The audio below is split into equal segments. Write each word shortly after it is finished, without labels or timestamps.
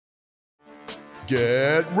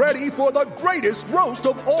Get ready for the greatest roast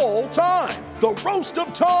of all time, the Roast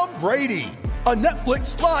of Tom Brady, a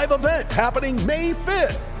Netflix live event happening May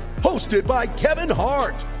 5th. Hosted by Kevin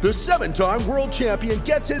Hart, the 7-time world champion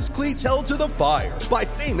gets his cleats held to the fire by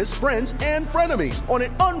famous friends and frenemies on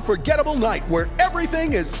an unforgettable night where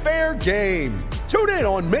everything is fair game. Tune in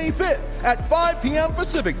on May 5th at 5 p.m.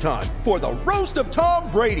 Pacific time for the Roast of Tom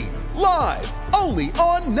Brady, live only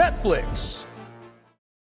on Netflix.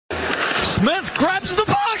 Smith grabs the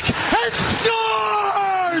puck and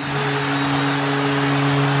scores!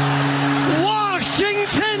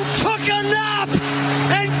 Washington took a nap,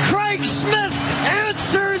 and Craig Smith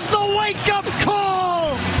answers the wake-up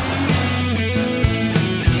call!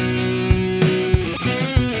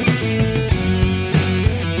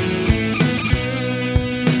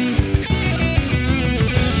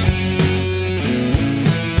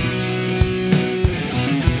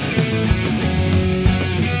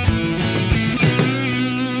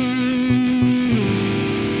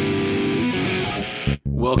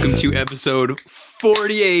 Welcome to episode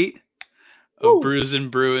 48 of Brews and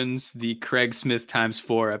Bruins, the Craig Smith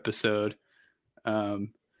 ×4 episode. I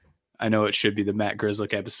know it should be the Matt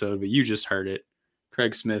Grizzlick episode, but you just heard it.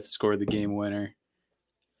 Craig Smith scored the game winner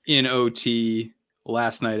in OT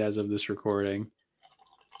last night as of this recording.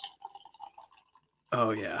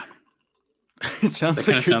 Oh, yeah. It sounds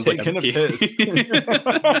like you're taking a piss.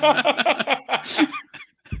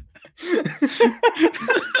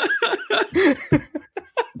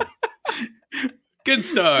 Good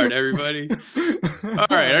start, everybody. All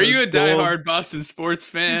right. Are you a diehard Boston sports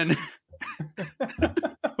fan?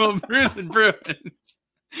 Well, Brews and Bruins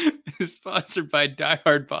is sponsored by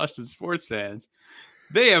diehard Boston sports fans.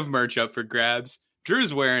 They have merch up for grabs.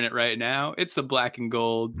 Drew's wearing it right now. It's the black and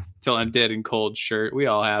gold Till I'm Dead and Cold shirt. We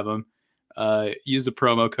all have them. Use the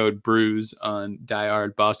promo code BREWS on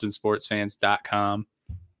diehardbostonsportsfans.com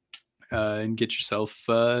and get yourself...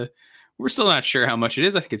 we're still not sure how much it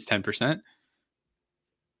is. I think it's 10%.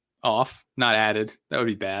 Off, not added. That would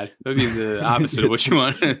be bad. That would be the opposite of what you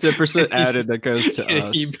want. 10% added that goes to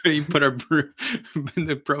us. You put our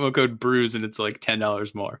the promo code BREWS and it's like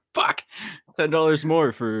 $10 more. Fuck. $10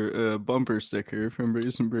 more for a bumper sticker from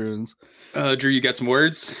Brews and Bruins. Drew, you got some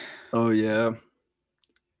words? Oh, yeah.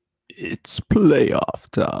 It's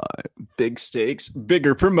playoff time. Big stakes,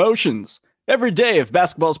 bigger promotions. Every day of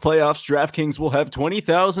basketball's playoffs, DraftKings will have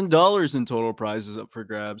 $20,000 in total prizes up for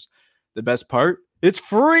grabs. The best part? It's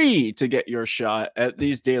free to get your shot at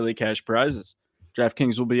these daily cash prizes.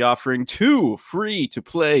 DraftKings will be offering 2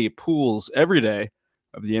 free-to-play pools every day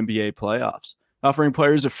of the NBA playoffs, offering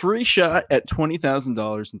players a free shot at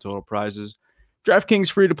 $20,000 in total prizes.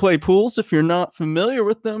 DraftKings free-to-play pools, if you're not familiar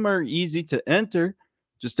with them, are easy to enter.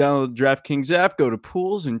 Just download the DraftKings app, go to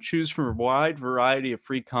pools, and choose from a wide variety of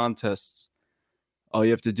free contests. All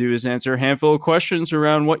you have to do is answer a handful of questions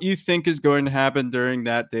around what you think is going to happen during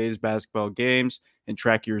that day's basketball games and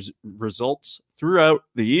track your results throughout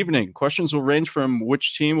the evening. Questions will range from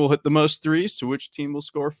which team will hit the most threes to which team will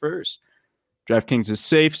score first. DraftKings is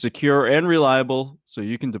safe, secure, and reliable, so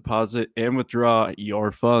you can deposit and withdraw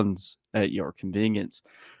your funds at your convenience.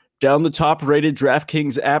 Download the top-rated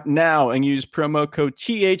DraftKings app now and use promo code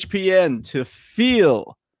THPN to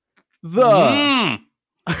feel the...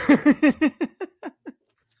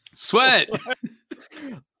 Sweat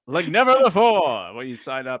like never before when you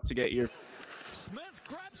sign up to get your Smith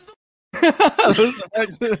grabs the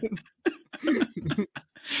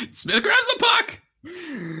Smith grabs the puck.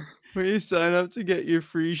 When you sign up to get your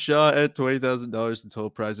free shot at $20,000 in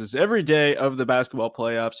total prizes every day of the basketball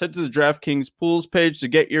playoffs, head to the DraftKings pools page to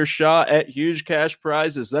get your shot at huge cash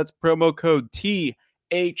prizes. That's promo code THPN.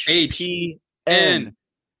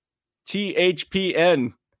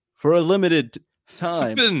 THPN for a limited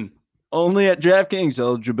time. Only at DraftKings.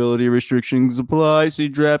 Eligibility restrictions apply. See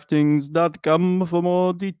DraftKings.com for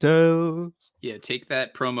more details. Yeah, take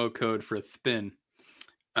that promo code for spin.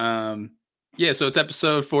 So it's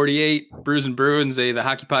episode 48, Brews and Bruins, the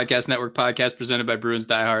Hockey Podcast Network podcast presented by Bruins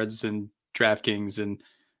Diehards and DraftKings and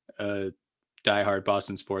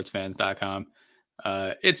diehardbostonsportsfans.com.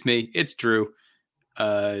 It's me. It's Drew.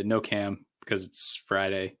 No Cam because it's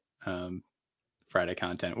Friday. Friday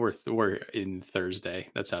content. We're in Thursday.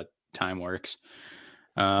 That's how time works.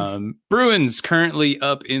 Bruins currently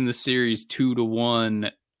up in the series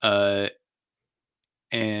 2-1,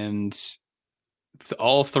 and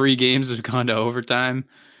all 3 games have gone to overtime.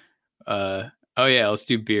 Let's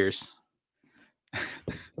do beers.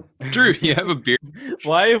 Drew, you have a beer.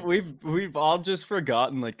 Why have we've all just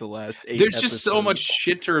forgotten like the last 8 There's just so episodes. much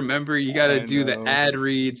shit to remember. You got to I do the know. ad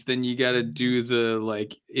reads, then you got to do the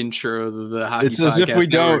like intro, the hockey. It's as if we Podcast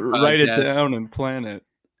don't Network write it podcast, down and plan it.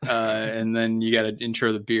 and then you got to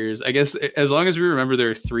intro the beers. I guess as long as we remember there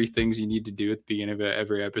are 3 things you need to do at the beginning of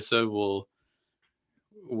every episode, we'll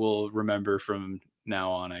remember from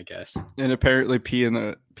now on, I guess. And apparently pee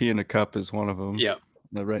in a cup is one of them. Yeah.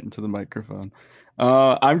 Right into the microphone.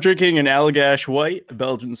 I'm drinking an Allagash White,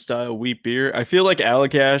 Belgian style wheat beer. I feel like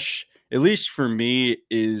Allagash, at least for me,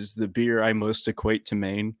 is the beer I most equate to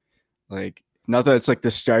Maine. Like, not that it's like the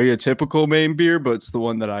stereotypical Maine beer, but it's the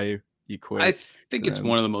one that I equate. I think it's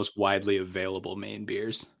one of the most widely available Maine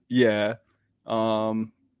beers. Yeah.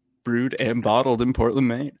 Brewed and bottled in Portland,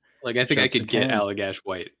 Maine. Like, I think I Just could a get can. Allagash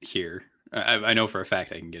White here. I know for a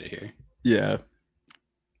fact I can get it here. Yeah.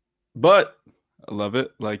 But I love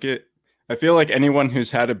it, like it. I feel like anyone who's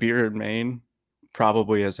had a beer in Maine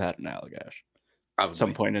probably has had an Allagash Probably. at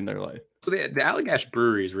some point in their life. So the Allagash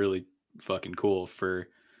Brewery is really fucking cool for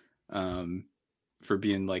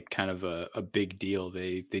being like kind of a big deal.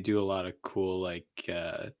 They do a lot of cool like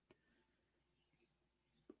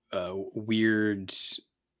weird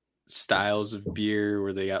styles of beer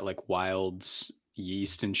where they got like wild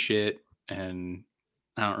yeast and shit, and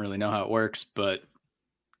I don't really know how it works, but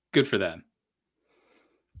good for them.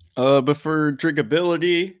 But for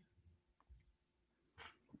drinkability,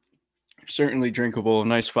 certainly drinkable,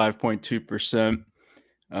 nice 5.2%.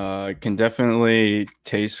 Can definitely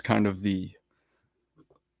taste kind of the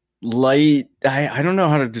light. I don't know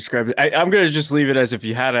how to describe it. I'm going to just leave it as if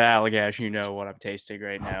you had an Allagash, you know what I'm tasting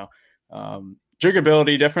right now.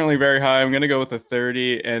 Drinkability, definitely very high. I'm going to go with a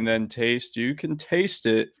 30, and then taste. You can taste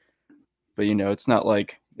it, but you know, it's not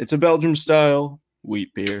like it's a Belgium style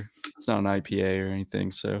wheat beer. It's not an IPA or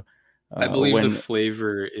anything. So I believe the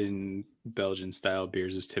flavor in Belgian style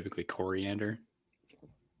beers is typically coriander.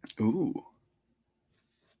 Ooh.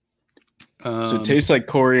 So it tastes like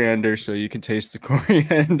coriander, so you can taste the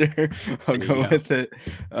coriander. I'll go with it.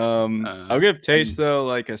 I'll give taste though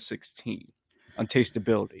like a 16 on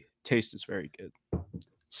tasteability. Taste is very good.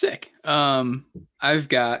 Sick. I've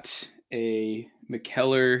got a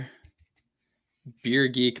McKellar Beer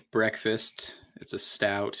Geek Breakfast. It's a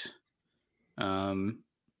stout.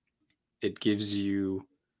 It gives you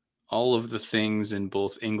all of the things in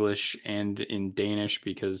both English and in Danish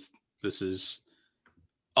because this is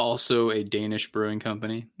also a Danish brewing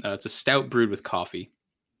company. It's a stout brewed with coffee.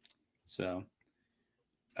 So,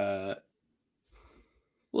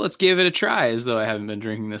 let's give it a try as though I haven't been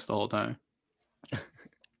drinking this the whole time.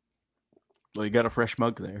 Well, you got a fresh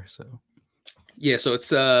mug there, so. Yeah, so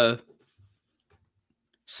it's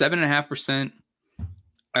 7.5%.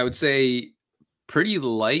 I would say pretty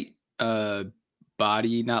light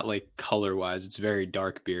body, not like color wise. It's very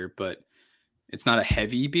dark beer, but it's not a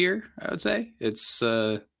heavy beer. I would say it's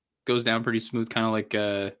goes down pretty smooth, kind of like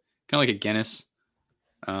a Guinness.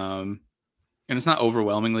 And it's not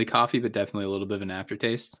overwhelmingly coffee, but definitely a little bit of an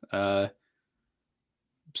aftertaste. So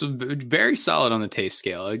very solid on the taste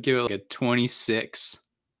scale. I'd give it like a 26.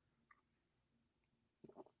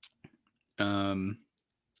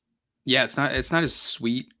 Yeah, it's not as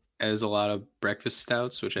sweet as a lot of breakfast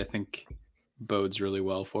stouts, which I think bodes really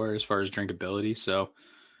well for as far as drinkability. So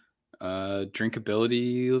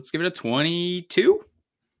drinkability, let's give it a 22.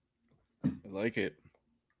 I like it.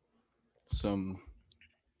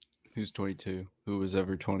 Who's 22? Who was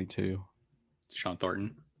ever 22? Sean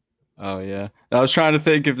Thornton. Oh yeah. I was trying to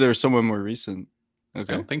think if there was someone more recent.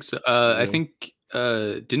 Okay. I don't think so. I think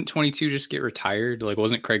didn't 22 just get retired? Like,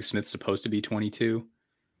 wasn't Craig Smith supposed to be 22?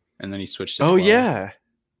 And then he switched to 12. Oh yeah.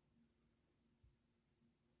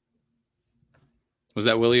 Was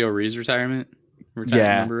that Willie O'Ree's retirement?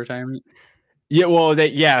 Yeah. Remember retirement? Yeah, well,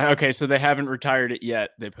 okay, so they haven't retired it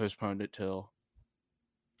yet. They postponed it till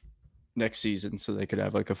next season so they could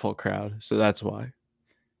have like a full crowd. So that's why.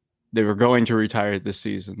 They were going to retire it this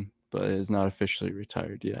season, but it is not officially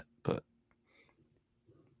retired yet, but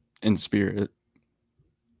in spirit.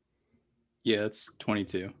 Yeah, it's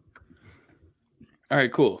 22. All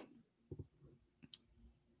right, cool.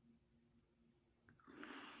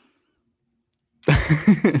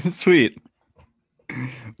 Sweet.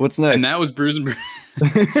 What's next? And that was Brews and Brews.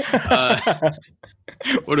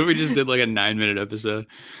 What if we just did like a 9-minute episode?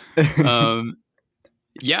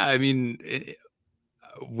 Yeah, I mean,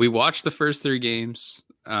 we watched the first 3 games.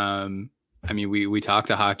 I mean, we talked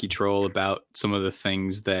to Hockey Troll about some of the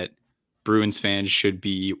things that Bruins fans should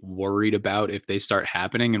be worried about if they start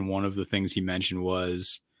happening. And one of the things he mentioned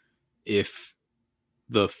was if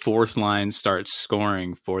the fourth line starts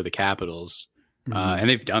scoring for the Capitals, And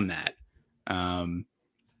they've done that.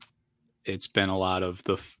 It's been a lot of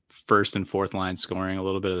the first and fourth line scoring, a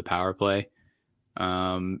little bit of the power play.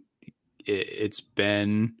 It's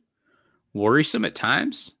been worrisome at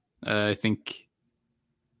times. I think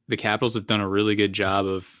the Capitals have done a really good job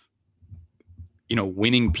of,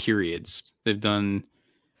 winning periods. They've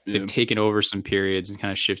taken over some periods and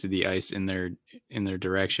kind of shifted the ice in their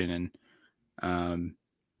direction. And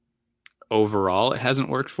overall, it hasn't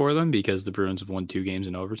worked for them because the Bruins have won 2 games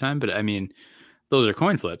in overtime. But I mean, those are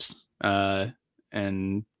coin flips.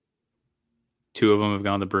 And 2 of them have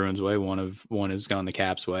gone the Bruins' way. One has gone the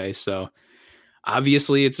Caps' way. So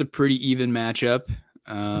obviously it's a pretty even matchup.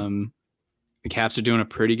 The Caps are doing a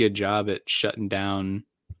pretty good job at shutting down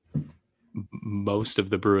most of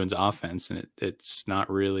the Bruins' offense. And it's not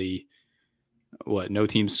really no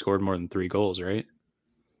team scored more than 3 goals, right?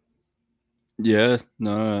 Yeah.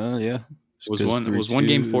 No, yeah. Was one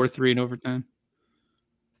game 4-3 in overtime?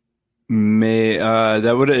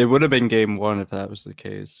 It would have been game 1 if that was the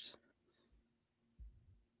case.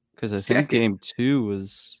 Because I think game 2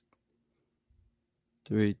 was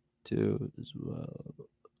 3-2 as well.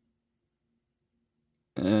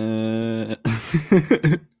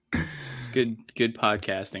 It's good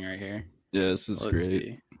podcasting right here. Yeah, this is Let's great.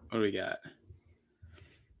 See. What do we got?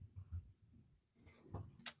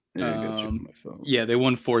 Yeah, they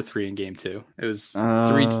won 4-3 in game 2. It was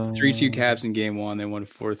 3-2 Caps in game 1. They won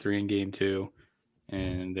 4-3 in game 2,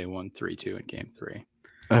 and they won 3-2 in game 3.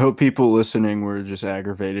 I hope people listening were just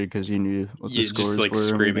aggravated because you knew what the scores just were.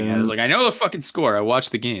 Screaming at us. I know the fucking score. I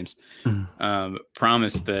watched the games.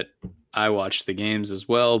 Promised that I watched the games as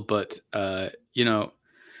well, but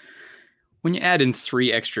when you add in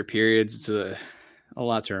 3 extra periods, it's a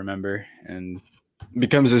lot to remember, and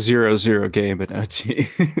becomes a 0-0 game at OT.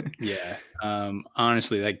 Yeah.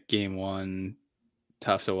 Honestly, that game 1,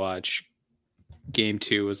 tough to watch. Game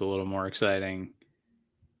 2 was a little more exciting.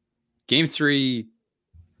 Game 3,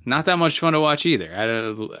 not that much fun to watch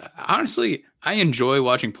either. Honestly, I enjoy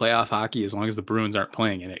watching playoff hockey as long as the Bruins aren't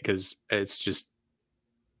playing in it, because it's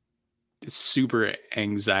super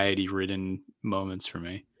anxiety-ridden moments for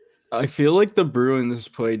me. I feel like the Bruins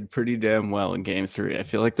played pretty damn well in game 3. I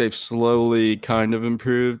feel like they've slowly kind of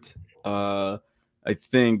improved. A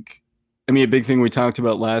big thing we talked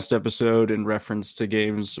about last episode in reference to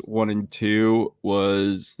games 1 and 2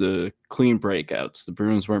 was the clean breakouts. The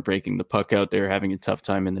Bruins weren't breaking the puck out. They were having a tough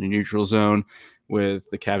time in the neutral zone with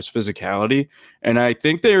the Caps' physicality. And I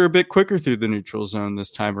think they were a bit quicker through the neutral zone this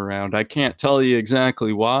time around. I can't tell you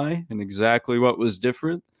exactly why and exactly what was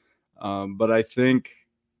different, but I think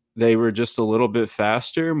they were just a little bit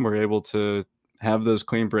faster and were able to have those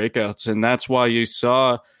clean breakouts. And that's why you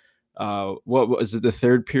saw, what was it, the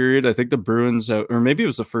third period? I think the Bruins, or maybe it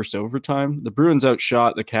was the first overtime, the Bruins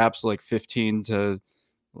outshot the Caps 15-6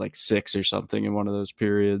 or something in one of those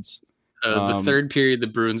periods. The third period, the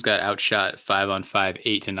Bruins got outshot 5-on-5,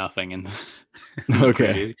 8-0 in the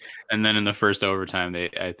okay. period. And then in the first overtime,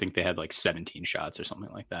 I think they had 17 shots or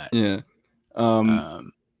something like that. Yeah.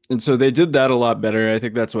 And so they did that a lot better. I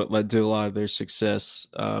think that's what led to a lot of their success.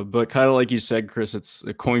 But kind of like you said, Chris, it's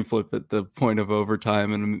a coin flip at the point of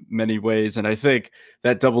overtime in many ways. And I think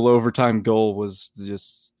that double overtime goal was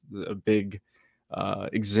just a big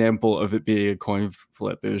example of it being a coin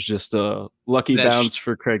flip. It was just a lucky bounce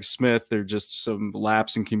for Craig Smith. There's just some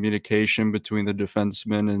lapse in communication between the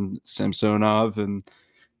defenseman and Samsonov, and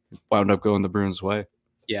it wound up going the Bruins' way.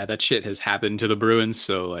 Yeah, that shit has happened to the Bruins.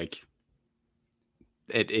 So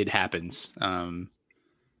it happens,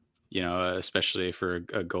 especially for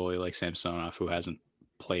a goalie like Samsonov, who hasn't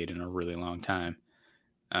played in a really long time.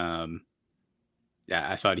 I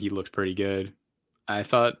thought he looked pretty good. I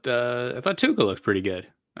thought Tuukka looked pretty good.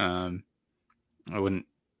 I wouldn't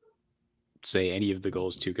say any of the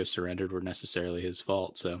goals Tuukka surrendered were necessarily his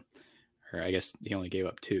fault. Or I guess he only gave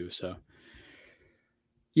up 2. So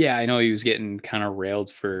yeah, I know he was getting kind of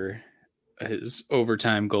railed for his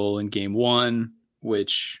overtime goal in game 1.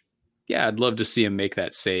 Which, yeah, I'd love to see him make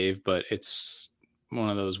that save, but it's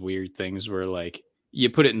one of those weird things where, you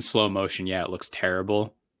put it in slow motion, yeah, it looks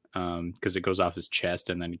terrible because it goes off his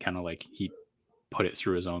chest, and then kind of he put it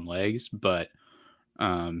through his own legs. But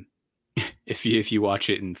if you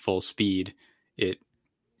watch it in full speed, it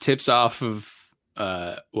tips off of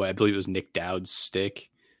what I believe it was Nick Dowd's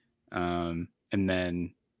stick, and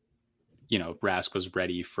then Rask was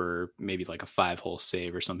ready for maybe a 5-hole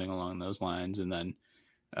save or something along those lines, and then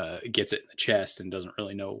gets it in the chest and doesn't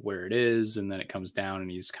really know where it is, and then it comes down and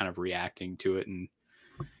he's kind of reacting to it. And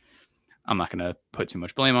I'm not going to put too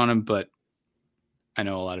much blame on him, but I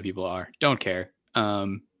know a lot of people don't care.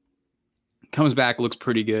 Comes back, looks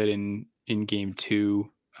pretty good in in game 2.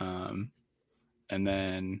 And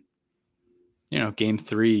then, game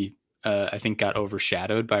 3, I think got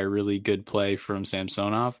overshadowed by a really good play from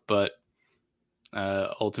Samsonov, but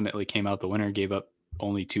ultimately came out the winner, gave up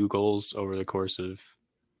only 2 goals over the course of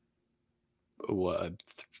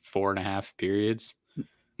 4.5 periods.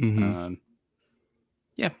 Mm-hmm.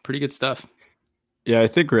 Yeah, pretty good stuff. Yeah, I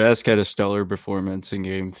think Rask had a stellar performance in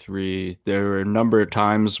game 3. There were a number of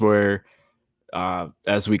times where,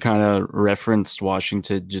 as we kind of referenced,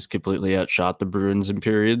 Washington just completely outshot the Bruins in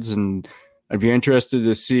periods. And I'd be interested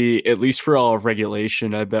to see, at least for all of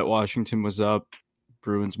regulation, I bet Washington was up.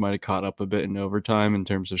 Bruins might have caught up a bit in overtime in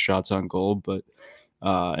terms of shots on goal, but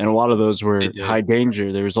and a lot of those were high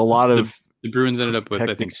danger. There was a lot of the Bruins ended up with,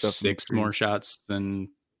 I think, 6 more shots than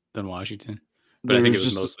Washington, but I think it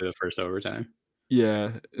was mostly the first overtime.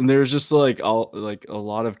 Yeah, and there was just like a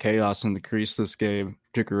lot of chaos in the crease this game.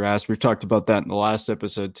 Particularly Rask. We've talked about that in the last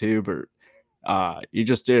episode too, but you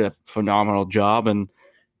just did a phenomenal job, and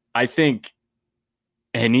I think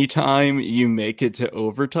anytime you make it to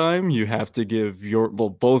overtime, you have to give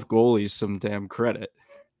both goalies some damn credit.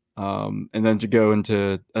 And then to go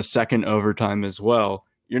into a second overtime as well,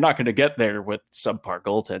 you're not going to get there with subpar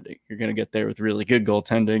goaltending. You're going to get there with really good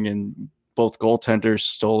goaltending, and both goaltenders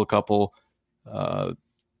stole a couple. And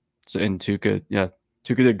Tuukka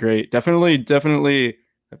did great. Definitely.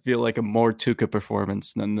 I feel like a more Tuukka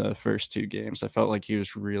performance than the first 2 games. I felt like he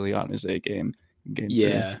was really on his A game in game 3.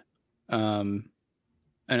 Yeah.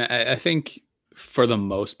 And I think for the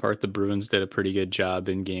most part, the Bruins did a pretty good job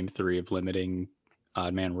in game 3 of limiting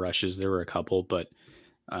odd man rushes. There were a couple, but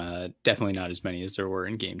definitely not as many as there were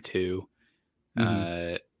in game 2.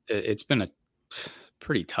 Mm-hmm. It's been a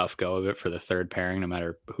pretty tough go of it for the third pairing, no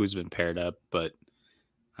matter who's been paired up. But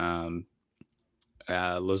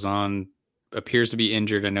Lauzon appears to be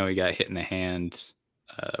injured. I know he got hit in the hand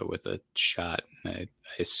with a shot. I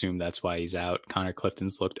assume that's why he's out. Connor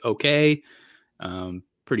Clifton's looked okay,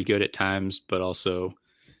 pretty good at times, but also,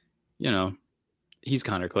 he's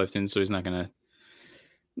Connor Clifton, so he's not gonna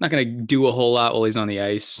do a whole lot while he's on the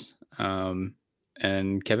ice.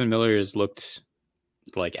 And Kevin Miller has looked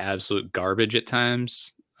like absolute garbage at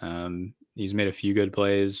times. He's made a few good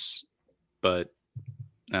plays, but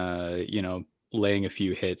laying a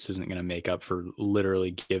few hits isn't going to make up for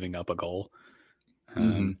literally giving up a goal.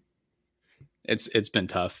 It's been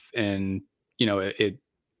tough, and it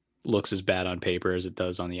looks as bad on paper as it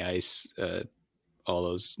does on the ice. All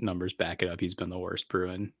those numbers back it up. He's been the worst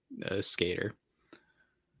Bruin skater.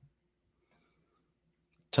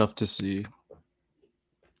 Tough to see.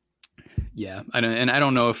 Yeah, I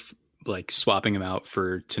don't know if like swapping him out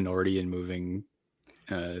for Tinordi and moving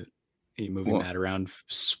that around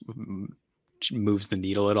moves the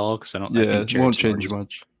needle at all, because I think it won't change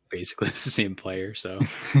much. Basically the same player, so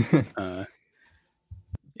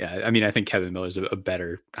yeah, I mean, I think Kevin Miller's a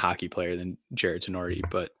better hockey player than Jared Tinordi,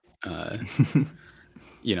 but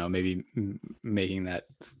maybe making that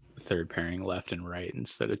third pairing left and right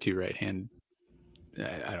instead of 2 right hand.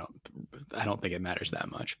 I don't think it matters that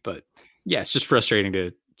much, but yeah, it's just frustrating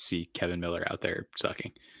to see Kevin Miller out there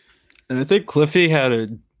sucking. And I think Cliffy had a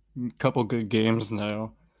couple good games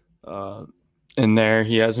now in there.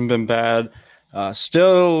 He hasn't been bad.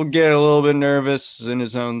 Still get a little bit nervous in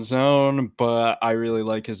his own zone, but I really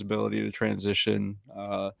like his ability to transition.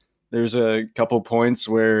 There's a couple points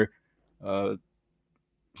where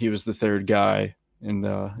he was the third guy in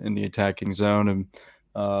the attacking zone,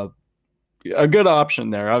 and a good option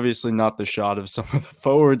there. Obviously not the shot of some of the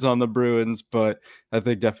forwards on the Bruins, but I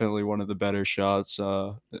think definitely one of the better shots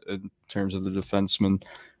in terms of the defenseman.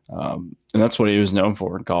 And that's what he was known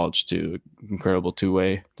for in college too. Incredible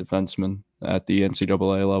 2-way defenseman at the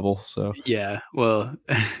NCAA level. So yeah, well,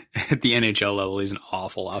 at the NHL level, he's an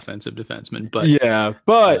awful offensive defenseman. But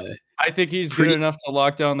I think he's good enough to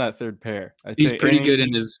lock down that third pair. He's pretty good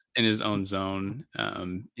in his own zone.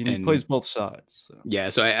 He plays both sides. So. Yeah,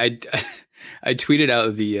 so I tweeted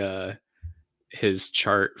out his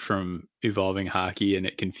chart from Evolving Hockey, and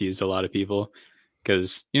it confused a lot of people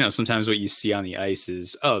because sometimes what you see on the ice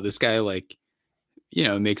is, oh, this guy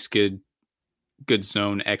makes good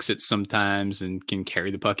zone exits sometimes and can carry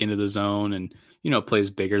the puck into the zone and plays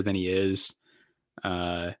bigger than he is,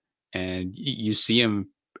 and you see him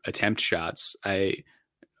attempt shots.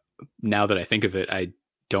 Now that I think of it, I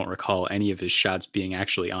don't recall any of his shots being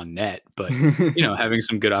actually on net, but having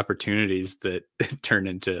some good opportunities that turn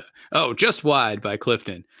into just wide by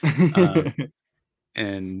Clifton.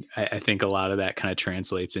 And I think a lot of that kind of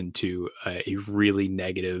translates into a really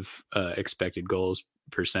negative expected goals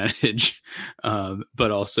percentage,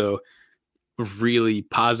 but also really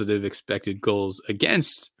positive expected goals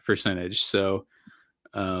against percentage. So,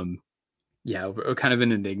 we're kind of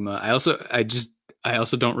an enigma. I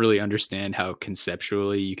also don't really understand how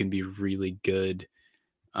conceptually you can be really good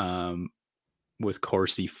with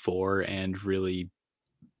Corsi for and really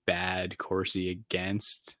bad Corsi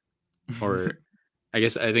against, or I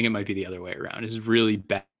think it might be the other way around. Is really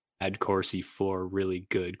bad Corsi for, really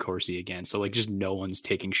good Corsi against. So like just no one's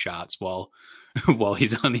taking shots while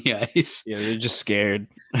he's on the ice. Yeah, they're just scared.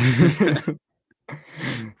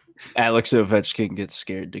 Alex Ovechkin gets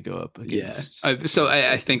scared to go up against. Yeah. So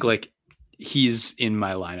I think like he's in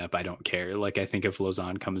my lineup. I don't care. Like I think if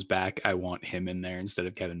Lauzon comes back, I want him in there instead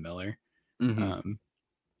of Kevin Miller. Mm-hmm.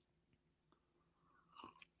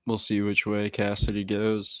 We'll see which way Cassidy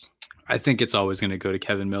goes. I think it's always going to go to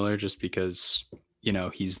Kevin Miller just because,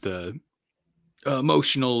 he's the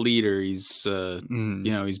emotional leader. He's,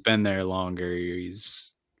 he's been there longer.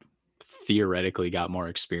 He's theoretically got more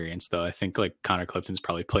experience, though. I think like Connor Clifton's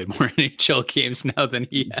probably played more NHL games now than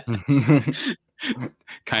he has.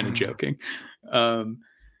 Kind of joking. I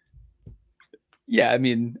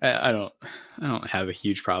mean, I don't have a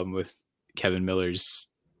huge problem with Kevin Miller's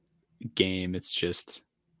game. It's just,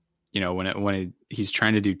 when he's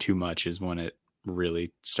trying to do too much is when it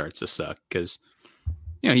really starts to suck. Because,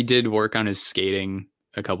 he did work on his skating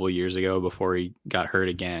a couple of years ago before he got hurt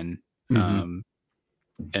again, and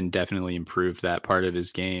definitely improved that part of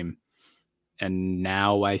his game. And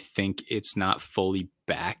now I think it's not fully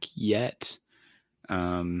back yet.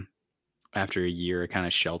 After a year of kind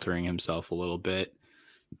of sheltering himself a little bit.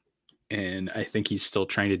 And I think he's still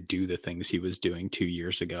trying to do the things he was doing 2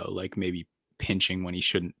 years ago, like maybe pinching when he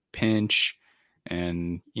shouldn't pinch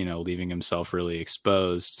and, leaving himself really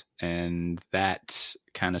exposed. And that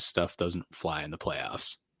kind of stuff doesn't fly in the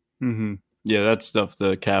playoffs. Mm-hmm. Yeah, that stuff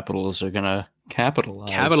the Capitals are going to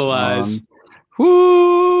capitalize.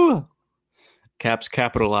 Woo! Caps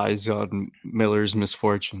capitalize on Miller's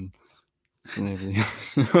misfortune. And everything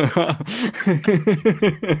else.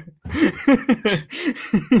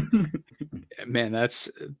 Man, that's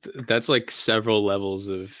like several levels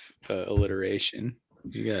of alliteration.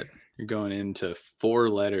 You're going into 4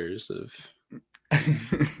 letters of.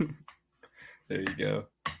 There you go.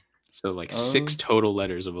 So like 6 total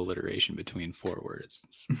letters of alliteration between 4 words.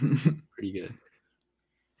 It's pretty good.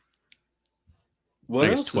 What I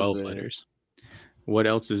guess else 12 is there? letters. What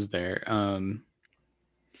else is there?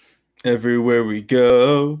 Everywhere we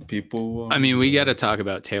go, people. I mean, we got to talk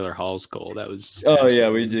about Taylor Hall's goal. That was. Oh yeah,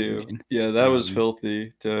 we insane. do. Yeah, that was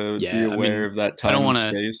filthy to be aware of that time and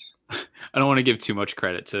space. I don't want to give too much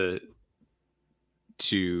credit to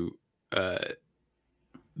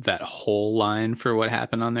that whole line for what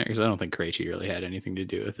happened on there, because I don't think Krejci really had anything to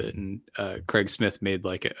do with it. And Craig Smith made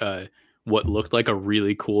like what looked like a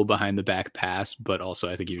really cool behind the back pass, but also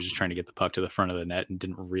I think he was just trying to get the puck to the front of the net and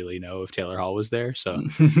didn't really know if Taylor Hall was there. So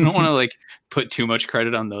I don't want to like put too much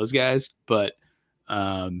credit on those guys, but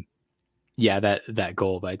that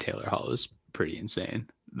goal by Taylor Hall is pretty insane.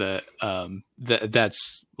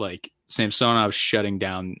 That's like Samsonov shutting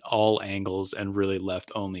down all angles and really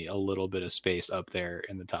left only a little bit of space up there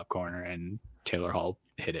in the top corner, and Taylor Hall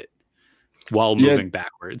hit it while moving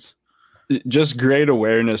backwards. Just great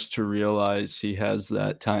awareness to realize he has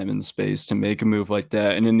that time and space to make a move like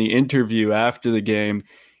that. And in the interview after the game,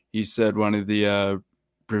 he said one of the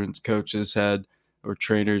Bruins coaches or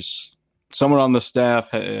trainers, someone on the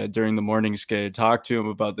staff during the morning skate talked to him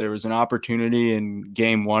about there was an opportunity in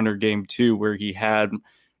game 1 or game 2 where he had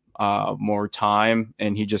more time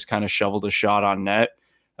and he just kind of shoveled a shot on net,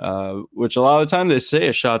 which a lot of the time they say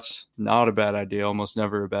a shot's not a bad idea, almost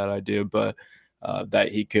never a bad idea, but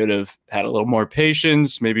that he could have had a little more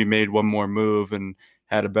patience, maybe made one more move and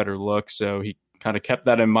had a better look. So he kind of kept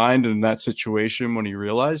that in mind in that situation. When he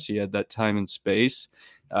realized he had that time and space,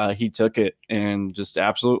 he took it and just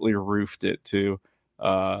absolutely roofed it too.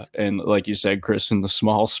 And like you said, Chris, in the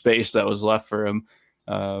small space that was left for him,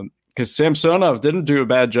 because Samsonov didn't do a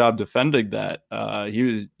bad job defending that.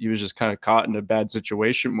 He was just kind of caught in a bad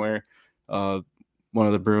situation where one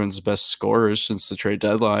of the Bruins' best scorers since the trade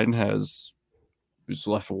deadline was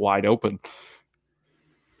left wide open.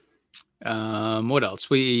 What else?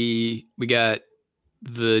 We got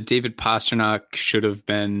the David Pastrnak should have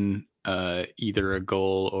been either a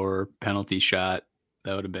goal or penalty shot.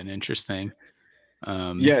 That would have been interesting.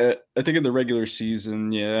 I think in the regular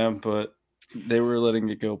season, but they were letting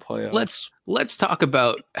it go playoffs. Let's talk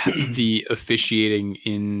about the officiating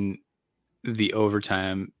in the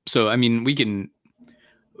overtime. So I mean, we can.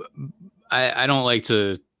 I don't like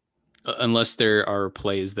to. Unless there are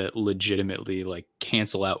plays that legitimately like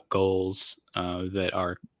cancel out goals that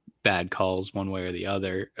are bad calls one way or the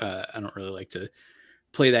other. I don't really like to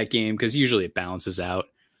play that game because usually it balances out.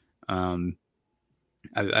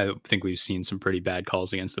 I think we've seen some pretty bad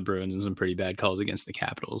calls against the Bruins and some pretty bad calls against the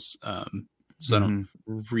Capitals. So I don't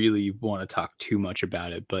really want to talk too much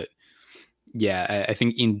about it, but yeah, I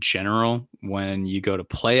think in general, when you go to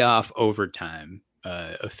playoff overtime,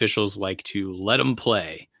 officials like to let them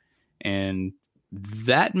play, and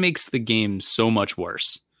that makes the game so much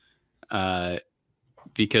worse.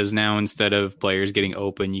 Because now instead of players getting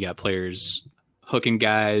open, you got players hooking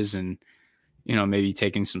guys and, you know, maybe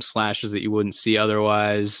taking some slashes that you wouldn't see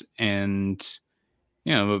otherwise. And,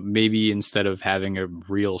 you know, maybe instead of having a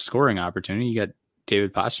real scoring opportunity, you got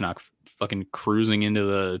David Pastrnak fucking cruising into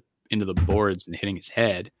the boards and hitting his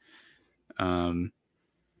head. Yeah,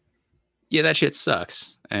 that shit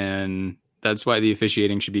sucks. And that's why the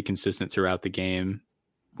officiating should be consistent throughout the game,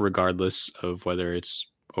 regardless of whether it's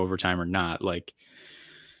overtime or not. Like,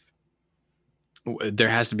 there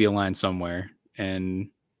has to be a line somewhere, and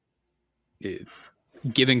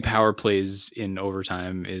giving power plays in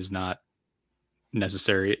overtime is not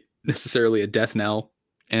necessarily a death knell.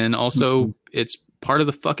 And also it's part of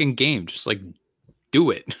the fucking game. Just like, do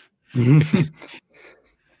it.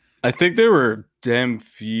 I think there were damn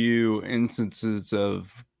few instances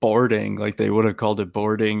of boarding, like they would have called it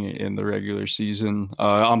boarding in the regular season,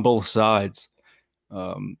 on both sides.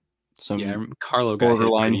 Carlo got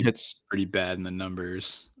borderline hits pretty bad in the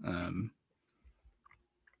numbers.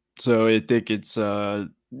 So I think it's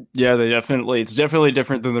it's definitely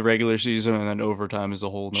different than the regular season, and then overtime is a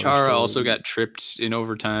whole. Chara also got tripped in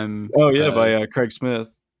overtime. Oh yeah, by Craig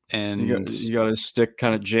Smith, and he got his stick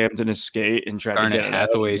kind of jammed in his skate and tried Garnet to get it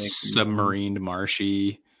Hathaway out submarined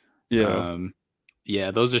Marshy.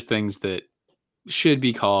 Yeah, those are things that should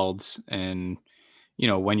be called, and you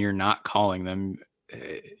know, when you're not calling them,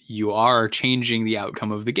 you are changing the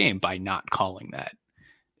outcome of the game by not calling that.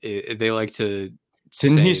 They like to.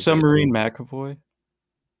 Didn't he submarine McAvoy?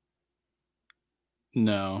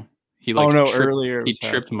 No, he earlier he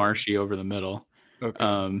tripped Marshy over the middle.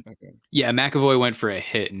 Okay. Yeah, McAvoy went for a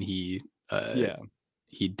hit and he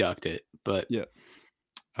ducked it, but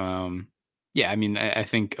I mean, I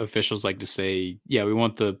think officials like to say, yeah, we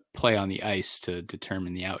want the play on the ice to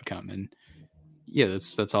determine the outcome, and yeah,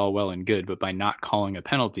 that's all well and good, but by not calling a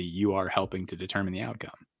penalty, you are helping to determine the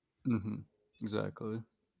outcome. Mm-hmm. Exactly.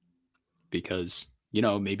 Because, you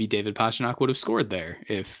know, maybe David Pastrnak would have scored there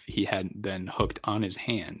if he hadn't been hooked on his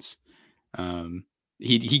hands.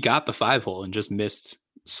 He got the 5-hole and just missed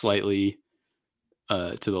slightly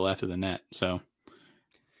to the left of the net. So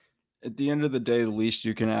at the end of the day, the least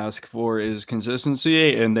you can ask for is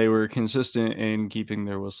consistency, and they were consistent in keeping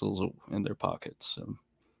their whistles in their pockets.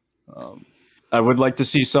 So I would like to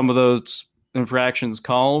see some of those infractions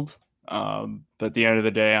called, but at the end of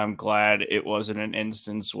the day, I'm glad it wasn't an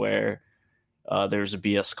instance where there was a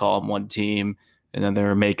BS call on one team, and then there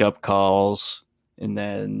were makeup calls,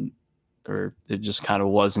 or it just kind of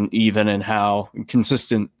wasn't even in how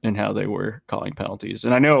consistent in how they were calling penalties.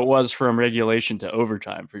 And I know it was from regulation to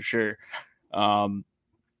overtime for sure. But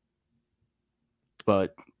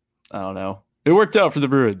I don't know. It worked out for the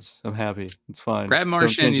Bruins. I'm happy. It's fine. Brad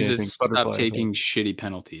Marchand needs to stop taking shitty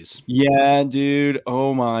penalties. Yeah, dude.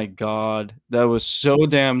 Oh my God. That was so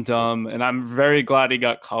damn dumb. And I'm very glad he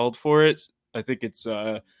got called for it. I think it's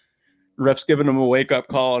refs giving him a wake-up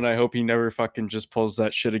call, and I hope he never fucking just pulls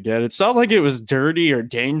that shit again. It's not like it was dirty or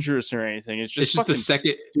dangerous or anything. It's just the second.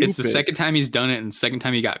 Stupid. It's the second time he's done it, and the second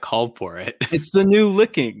time he got called for it. It's the new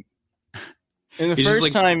licking. And the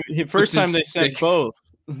first time they said both.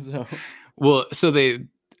 So. Well, so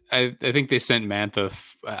I think they sent Mantha.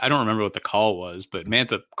 I don't remember what the call was, but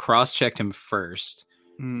Mantha cross-checked him first,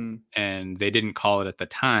 and they didn't call it at the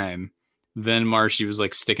time. Then Marshy was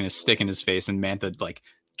like sticking a stick in his face, and Mantha like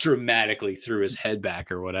dramatically threw his head back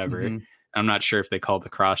or whatever. Mm-hmm. I'm not sure if they called the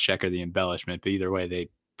cross-check or the embellishment, but either way, they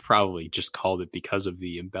probably just called it because of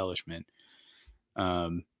the embellishment.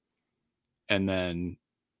 And then,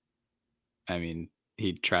 I mean,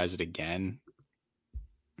 he tries it again.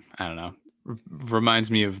 I don't know. Reminds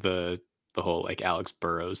me of the whole like Alex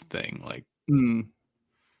Burrows thing. Like,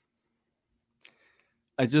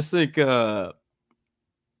 I just think,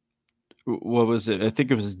 what was it? I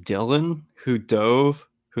think it was Dylan who dove,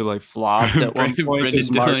 who like flopped at one point.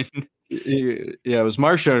 It was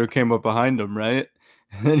Marchand who came up behind him, right?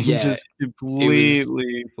 And then he just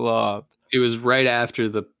completely flopped. It was right after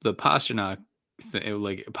the Pastrnak thing.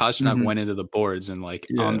 Like Pastrnak went into the boards, and like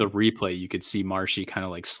on the replay, you could see Marshy kind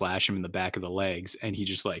of like slash him in the back of the legs, and he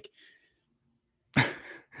just like.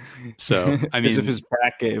 So I mean, as if his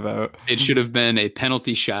back gave out. It should have been a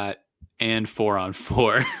penalty shot and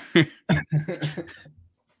 4-on-4.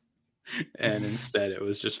 And instead it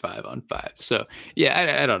was just 5-on-5. So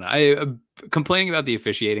yeah, I don't know. Complaining about the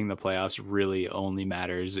officiating in the playoffs really only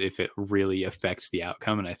matters if it really affects the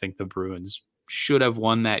outcome. And I think the Bruins should have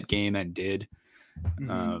won that game and did.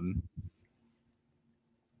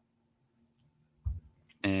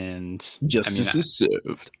 And justice is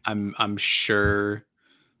served. I'm sure.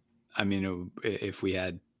 I mean, if we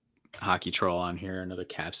had Hockey Troll on here, another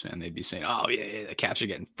Caps fan, they'd be saying, "Oh yeah, the Caps are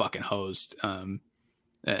getting fucking hosed."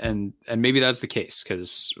 And maybe that's the case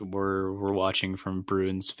because we're watching from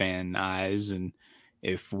Bruins fan eyes, and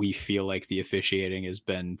if we feel like the officiating has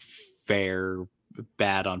been fair,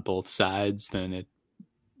 bad on both sides, then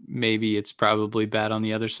maybe it's probably bad on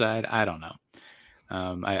the other side. I don't know.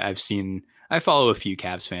 I follow a few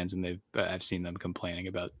Caps fans, and I've seen them complaining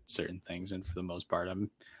about certain things, and for the most part,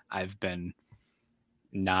 I've been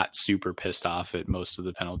not super pissed off at most of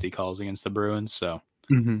the penalty calls against the Bruins. So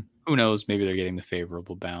who knows? Maybe they're getting the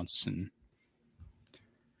favorable bounce and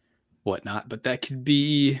whatnot, but that could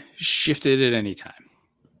be shifted at any time.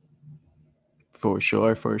 For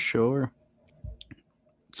sure.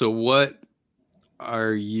 So what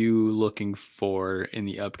are you looking for in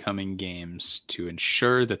the upcoming games to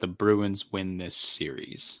ensure that the Bruins win this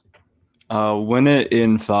series? Win it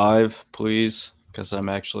in 5, please, because I'm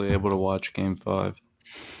actually able to watch Game 5.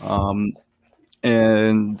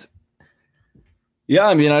 And yeah,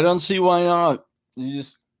 I mean, I don't see why not. You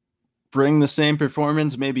just bring the same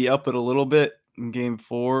performance, maybe up it a little bit in Game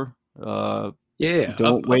 4.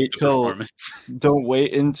 Don't wait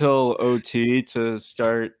until OT to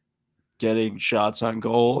start getting shots on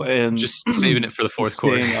goal and just saving it for the fourth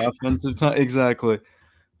quarter. Offensive time, exactly.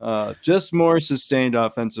 Just more sustained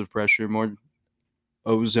offensive pressure, more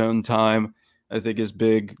ozone time, I think is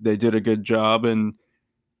big. They did a good job in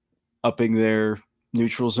upping their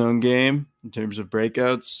neutral zone game in terms of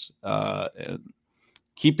breakouts. And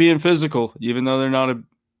keep being physical, even though they're not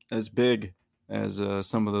as big as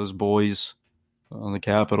some of those boys on the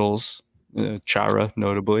Capitals. Chara,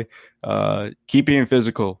 notably. Keep being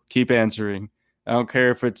physical. Keep answering. I don't care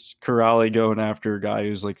if it's Corrali going after a guy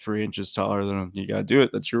who's like 3 inches taller than him. You got to do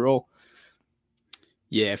it. That's your role.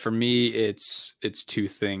 Yeah, for me, it's 2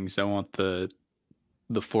 things. I want the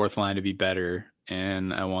fourth line to be better,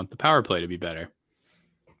 and I want the power play to be better.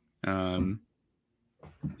 Yeah,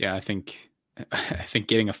 I think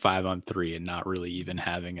getting a 5-on-3 and not really even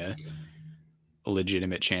having a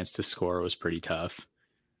legitimate chance to score was pretty tough.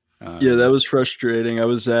 Yeah, that was frustrating. I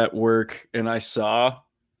was at work and I saw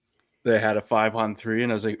they had a 5-on-3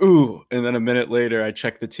 and I was like, ooh. And then a minute later, I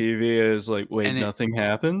checked the TV and it was like, wait, nothing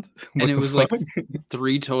happened? And it was like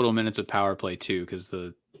 3 total minutes of power play too, because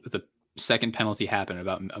the second penalty happened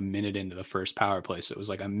about a minute into the first power play. So it was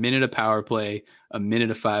like a minute of power play, a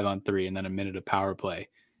minute of 5-on-3, and then a minute of power play.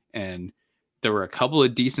 And there were a couple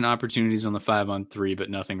of decent opportunities on the 5-on-3,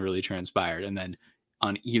 but nothing really transpired. And then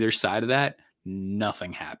on either side of that,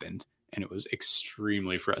 nothing happened. And it was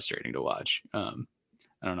extremely frustrating to watch. I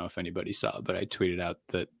don't know if anybody saw, but I tweeted out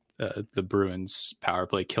that the Bruins power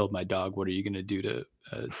play killed my dog. What are you going to do to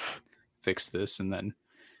fix this? And then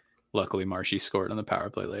luckily Marshy scored on the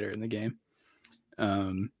power play later in the game.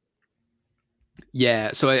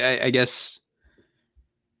 Yeah. So I guess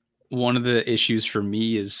one of the issues for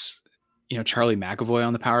me is, Charlie McAvoy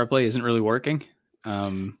on the power play isn't really working.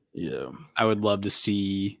 Yeah. I would love to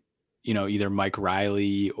see, either Mike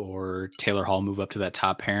Riley or Taylor Hall move up to that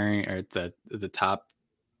top pairing or the top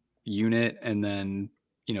unit, and then,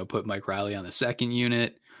 put Mike Riley on the second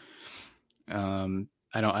unit. I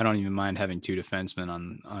don't even mind having 2 defensemen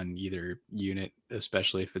on either unit,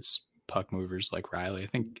 especially if it's puck movers like Riley.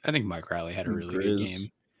 I think Mike Riley had a really good game.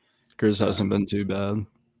 Grizz hasn't been too bad.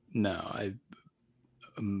 No,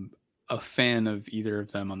 I'm a fan of either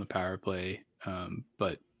of them on the power play.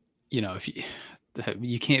 But if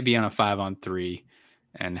you can't be on a 5-on-3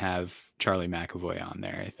 and have Charlie McAvoy on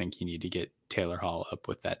there, I think you need to get Taylor Hall up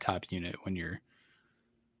with that top unit when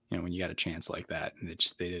when you got a chance like that, and they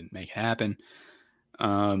didn't make it happen.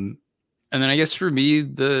 And then I guess for me,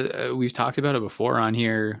 we've talked about it before on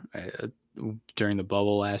here during the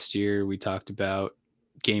bubble last year. We talked about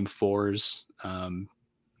Game 4s.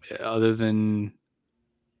 Other than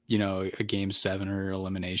a Game 7 or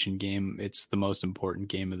elimination game, it's the most important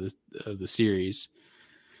game of the series,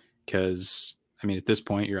 because at this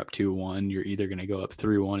point you're up 2-1. You're either going to go up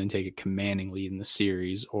 3-1 and take a commanding lead in the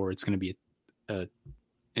series, or it's going to be an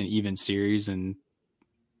even series and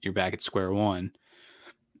you're back at square one.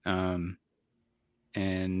 And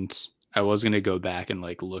I was going to go back and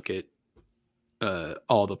look at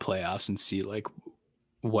all the playoffs and see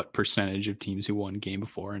what percentage of teams who won game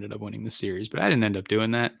before ended up winning the series, but I didn't end up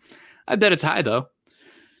doing that. I bet it's high though.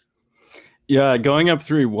 Yeah, going up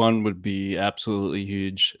 3-1 would be absolutely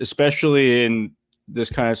huge, especially in this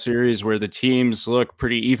kind of series where the teams look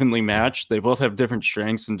pretty evenly matched. They both have different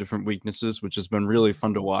strengths and different weaknesses, which has been really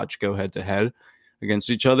fun to watch go head to head against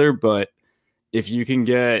each other. But if you can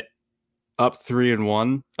get up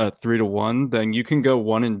 3-1, then you can go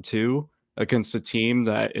 1-2 against a team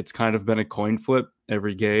that it's kind of been a coin flip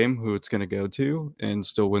every game who it's going to go to and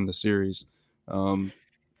still win the series.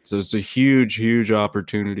 So it's a huge, huge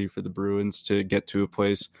opportunity for the Bruins to get to a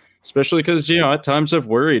place, especially because, at times I've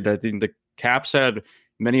worried. I think the Caps had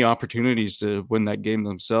many opportunities to win that game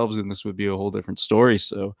themselves, and this would be a whole different story.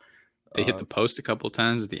 So they hit the post a couple of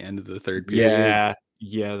times at the end of the third period.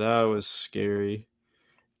 Yeah, that was scary.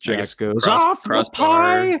 Jack goes off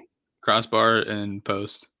crossbar and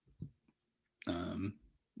post. I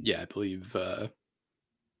believe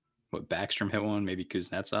Backstrom hit one, maybe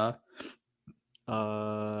Kuznetsov.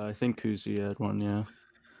 I think Kuzi had one, yeah.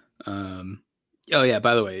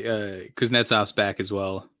 By the way, Kuznetsov's back as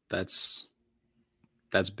well. That's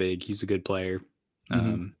big. He's a good player.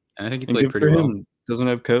 And I think he played pretty well. Doesn't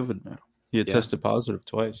have COVID now. He had tested positive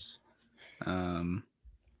twice.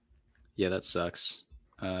 That sucks.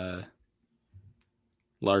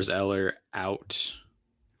 Lars Eller out.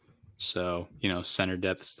 So, center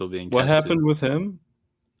depth still being tested. What happened with him?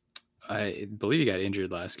 I believe he got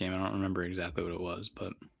injured last game. I don't remember exactly what it was,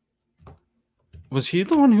 but was he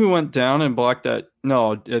the one who went down and blocked that?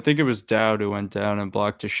 No, I think it was Dowd who went down and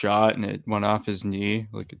blocked a shot and it went off his knee,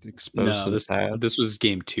 like it exposed to the pad. This was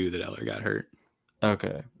game 2 that Eller got hurt.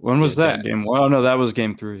 Okay. When was that game? Well, no, that was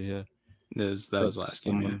game 3, yeah. That was last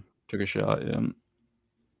game. Yeah. Took a shot, yeah.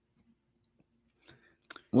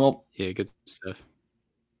 Well, yeah, good stuff.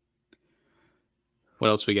 What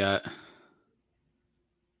else we got?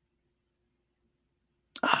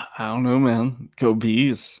 I don't know, man. Go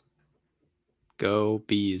Bees. Go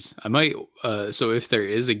Bees. I might. So if there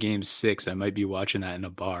is a game 6, I might be watching that in a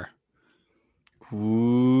bar. Ooh.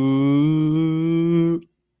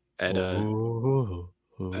 I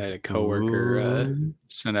had a coworker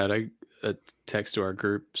send out a text to our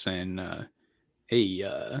group saying, "Hey,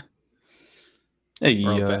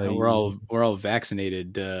 we're all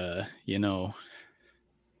vaccinated.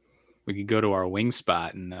 We could go to our wing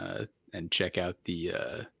spot and check out the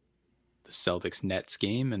Celtics Nets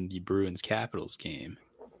game and the Bruins Capitals game."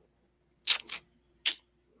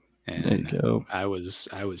 And there you go. I was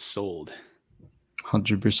sold.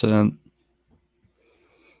 100%.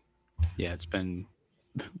 Yeah, it's been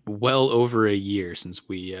well over a year since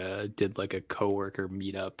we did like a coworker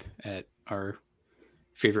meetup at our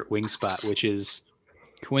favorite wing spot, which is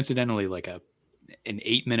coincidentally like an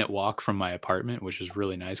 8-minute walk from my apartment, which is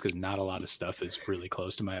really nice because not a lot of stuff is really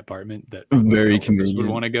close to my apartment that very convenient would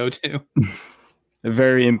want to go to. A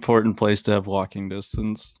very important place to have walking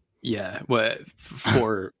distance. Yeah, well,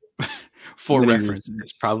 for reference,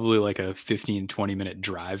 it's probably like a 15-20 minute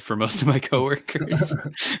drive for most of my coworkers.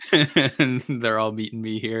 And they're all meeting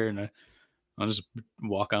me here, and I'll just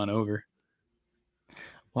walk on over.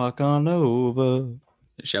 Walk on over.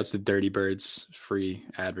 Shouts to Dirty Birds, free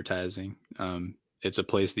advertising. It's a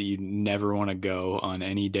place that you never want to go on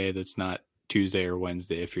any day that's not Tuesday or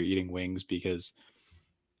Wednesday if you're eating wings, because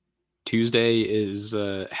Tuesday is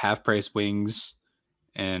half price wings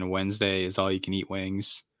and Wednesday is all you can eat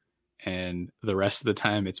wings. And the rest of the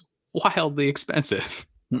time it's wildly expensive.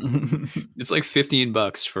 It's like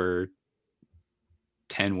 $15 for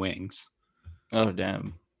 10 wings. Oh,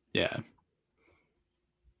 damn. Yeah.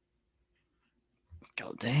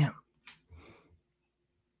 God damn.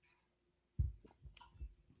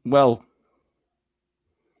 Well,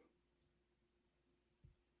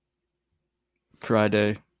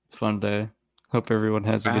 Friday, fun day. Hope everyone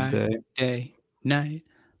has a good day. Friday night,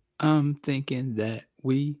 I'm thinking that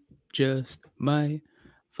we just might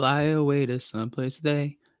fly away to someplace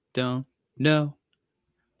they don't know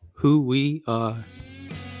who we are.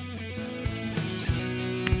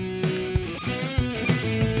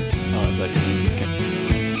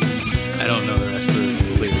 I don't know the rest of the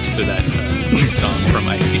lyrics to that